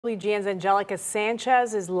WGN's Angelica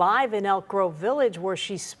Sanchez is live in Elk Grove Village, where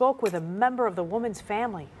she spoke with a member of the woman's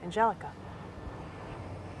family. Angelica.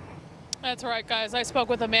 That's right, guys. I spoke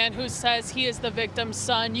with a man who says he is the victim's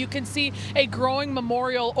son. You can see a growing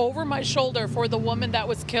memorial over my shoulder for the woman that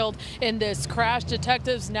was killed in this crash.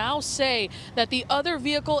 Detectives now say that the other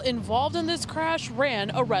vehicle involved in this crash ran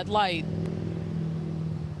a red light.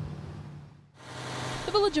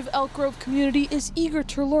 The village of Elk Grove community is eager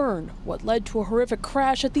to learn what led to a horrific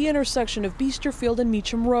crash at the intersection of Biesterfield and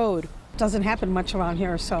Meacham Road. Doesn't happen much around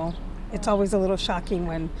here, so it's always a little shocking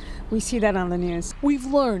when we see that on the news. We've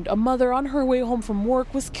learned a mother on her way home from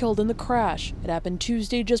work was killed in the crash. It happened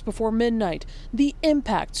Tuesday just before midnight. The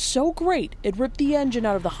impact so great it ripped the engine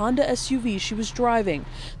out of the Honda SUV she was driving.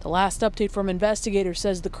 The last update from investigators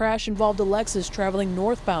says the crash involved a Lexus traveling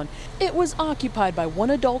northbound. It was occupied by one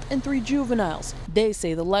adult and 3 juveniles. They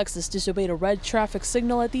say the Lexus disobeyed a red traffic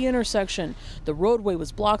signal at the intersection. The roadway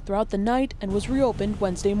was blocked throughout the night and was reopened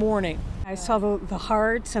Wednesday morning. I saw the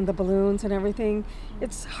hearts and the balloons and everything.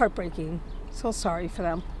 It's heartbreaking. So sorry for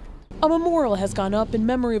them. A memorial has gone up in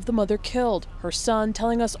memory of the mother killed. Her son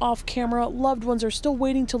telling us off camera loved ones are still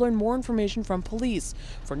waiting to learn more information from police.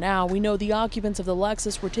 For now, we know the occupants of the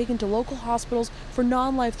Lexus were taken to local hospitals for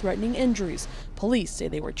non-life-threatening injuries. Police say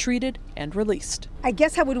they were treated and released. I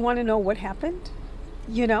guess I would want to know what happened,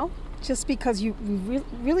 just because you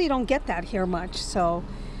really don't get that here much. So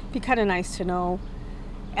it'd be kind of nice to know,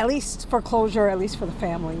 at least for closure, at least for the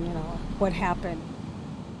family, what happened.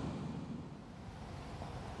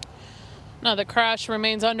 Now, the crash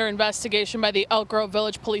remains under investigation by the Elk Grove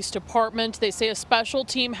Village Police Department. They say a special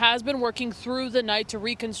team has been working through the night to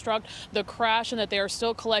reconstruct the crash and that they are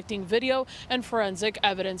still collecting video and forensic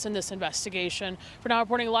evidence in this investigation. For now,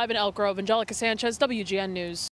 reporting live in Elk Grove, Angelica Sanchez, WGN News.